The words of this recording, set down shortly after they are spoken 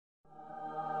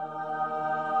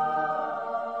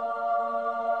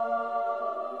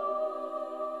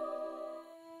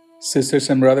Sisters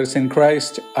and brothers in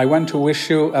Christ, I want to wish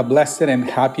you a blessed and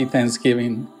happy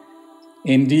Thanksgiving.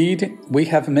 Indeed, we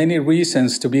have many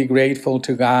reasons to be grateful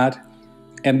to God,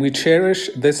 and we cherish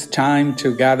this time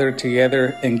to gather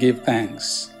together and give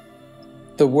thanks.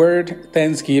 The word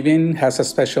Thanksgiving has a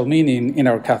special meaning in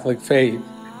our Catholic faith.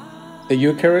 The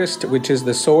Eucharist, which is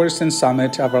the source and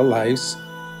summit of our lives,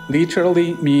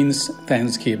 literally means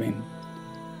thanksgiving.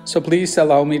 So please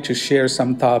allow me to share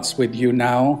some thoughts with you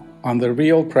now on the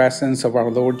real presence of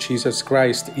our Lord Jesus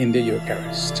Christ in the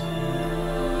Eucharist.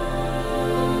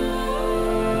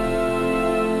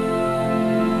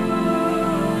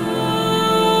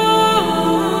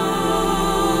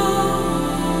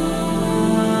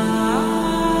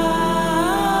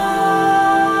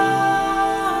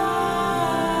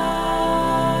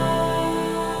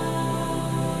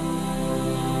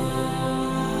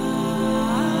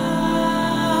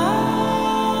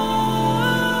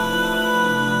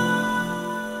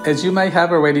 As you may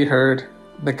have already heard,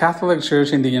 the Catholic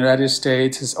Church in the United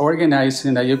States is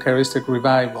organizing a Eucharistic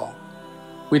Revival,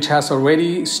 which has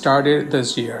already started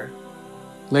this year.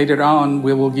 Later on,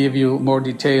 we will give you more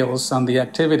details on the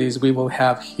activities we will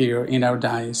have here in our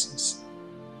diocese.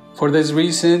 For this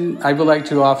reason, I would like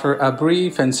to offer a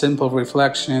brief and simple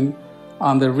reflection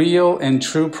on the real and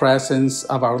true presence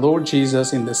of our Lord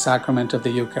Jesus in the Sacrament of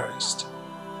the Eucharist.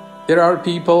 There are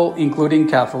people, including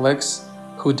Catholics,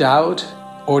 who doubt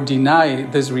or deny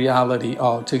this reality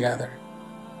altogether.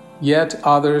 Yet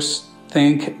others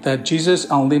think that Jesus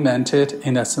only meant it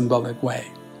in a symbolic way.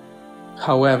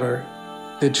 However,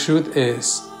 the truth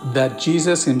is that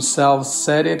Jesus himself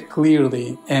said it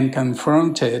clearly and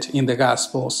confirmed it in the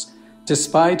Gospels,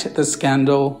 despite the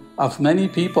scandal of many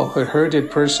people who heard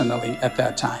it personally at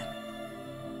that time.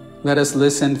 Let us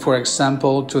listen, for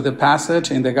example, to the passage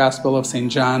in the Gospel of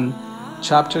St. John,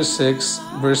 chapter 6,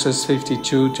 verses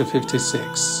 52 to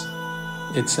 56.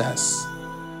 It says,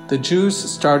 "The Jews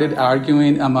started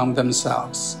arguing among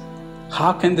themselves,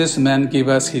 'How can this man give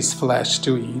us his flesh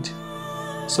to eat?'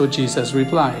 So Jesus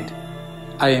replied,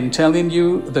 'I am telling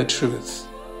you the truth.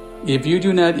 If you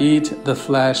do not eat the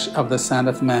flesh of the Son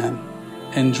of Man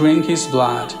and drink his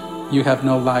blood, you have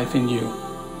no life in you.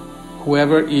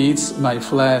 Whoever eats my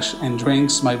flesh and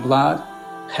drinks my blood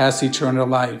has eternal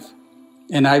life,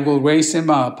 and I will raise him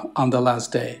up on the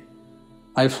last day.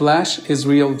 My flesh is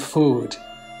real food,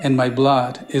 and my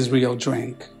blood is real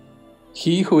drink.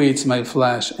 He who eats my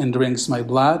flesh and drinks my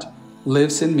blood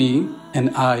lives in me, and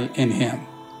I in him.'"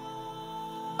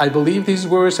 I believe these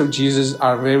words of Jesus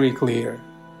are very clear.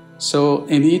 So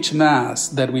in each Mass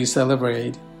that we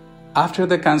celebrate, after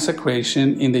the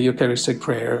consecration in the Eucharistic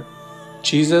prayer,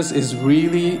 Jesus is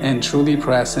really and truly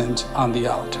present on the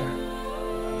altar.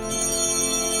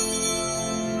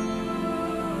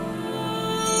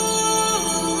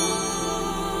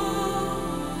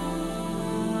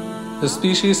 The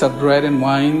species of bread and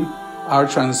wine are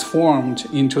transformed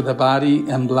into the body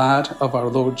and blood of our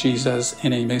Lord Jesus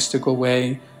in a mystical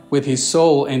way with his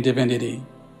soul and divinity.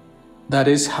 That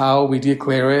is how we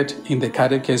declare it in the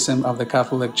Catechism of the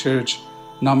Catholic Church,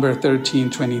 number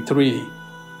 1323.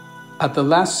 At the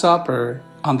Last Supper,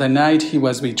 on the night he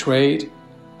was betrayed,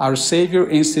 our Savior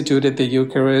instituted the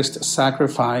Eucharist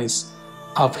sacrifice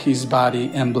of his body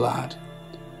and blood.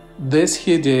 This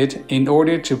he did in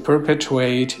order to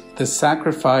perpetuate the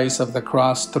sacrifice of the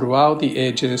cross throughout the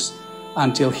ages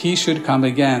until he should come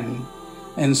again,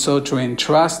 and so to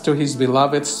entrust to his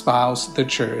beloved spouse, the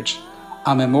Church,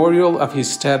 a memorial of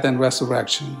his death and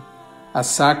resurrection, a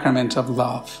sacrament of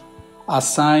love, a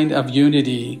sign of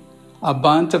unity, a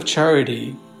bond of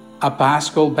charity, a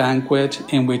paschal banquet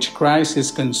in which Christ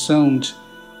is consumed,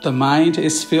 the mind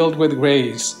is filled with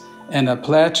grace, and a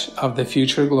pledge of the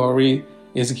future glory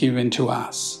is given to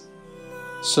us.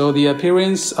 So the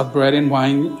appearance of bread and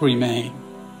wine remain.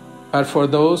 But for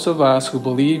those of us who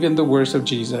believe in the words of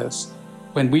Jesus,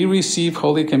 when we receive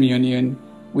Holy Communion,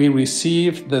 we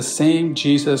receive the same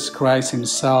Jesus Christ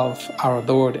himself, our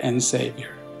Lord and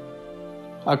Savior.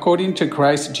 According to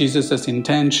Christ Jesus'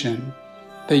 intention,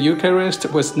 the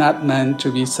Eucharist was not meant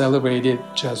to be celebrated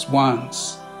just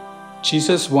once.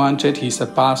 Jesus wanted his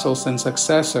apostles and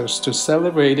successors to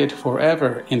celebrate it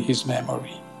forever in his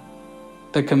memory.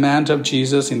 The command of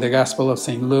Jesus in the Gospel of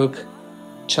St. Luke,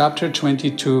 chapter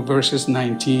 22, verses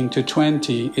 19 to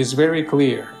 20, is very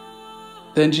clear.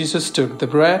 "Then Jesus took the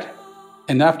bread,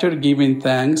 and after giving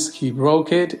thanks, he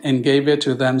broke it and gave it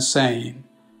to them, saying,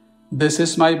 'This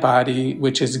is my body,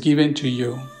 which is given to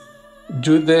you.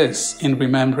 Do this in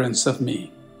remembrance of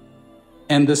me.'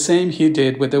 And the same he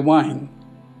did with the wine.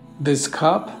 'This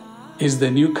cup is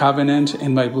the new covenant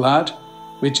in my blood,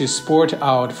 which is poured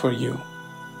out for you.'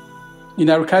 In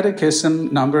our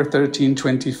Catechism number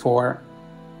 1324,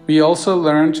 we also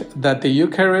learned that the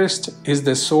Eucharist is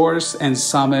the source and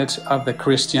summit of the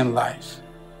Christian life.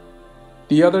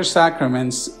 The other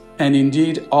sacraments, and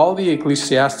indeed all the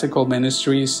ecclesiastical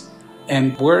ministries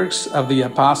and works of the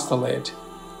apostolate,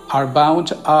 are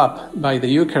bound up by the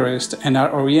Eucharist and are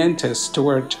oriented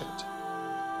toward it.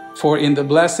 For in the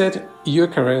Blessed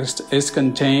Eucharist is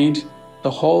contained the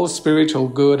whole spiritual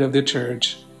good of the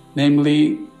Church,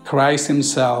 namely Christ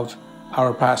Himself,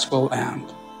 our Paschal Lamb.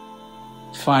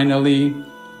 Finally,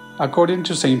 according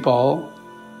to St. Paul,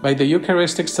 by the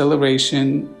Eucharistic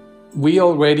celebration, we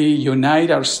already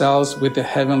unite ourselves with the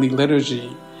heavenly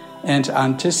liturgy and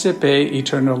anticipate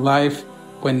eternal life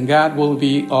when God will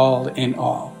be all in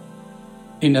all.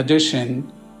 In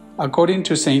addition, according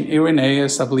to St.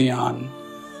 Irenaeus of Lyon,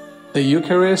 the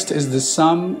Eucharist is the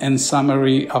sum and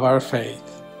summary of our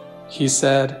faith. He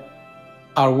said,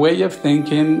 "Our way of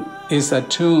thinking is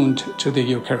attuned to the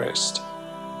Eucharist,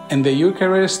 and the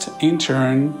Eucharist, in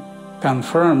turn,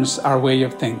 confirms our way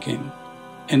of thinking,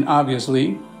 and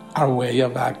obviously, our way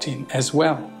of acting as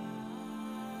well."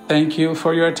 Thank you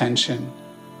for your attention.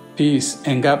 Peace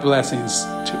and God blessings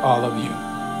to all of you.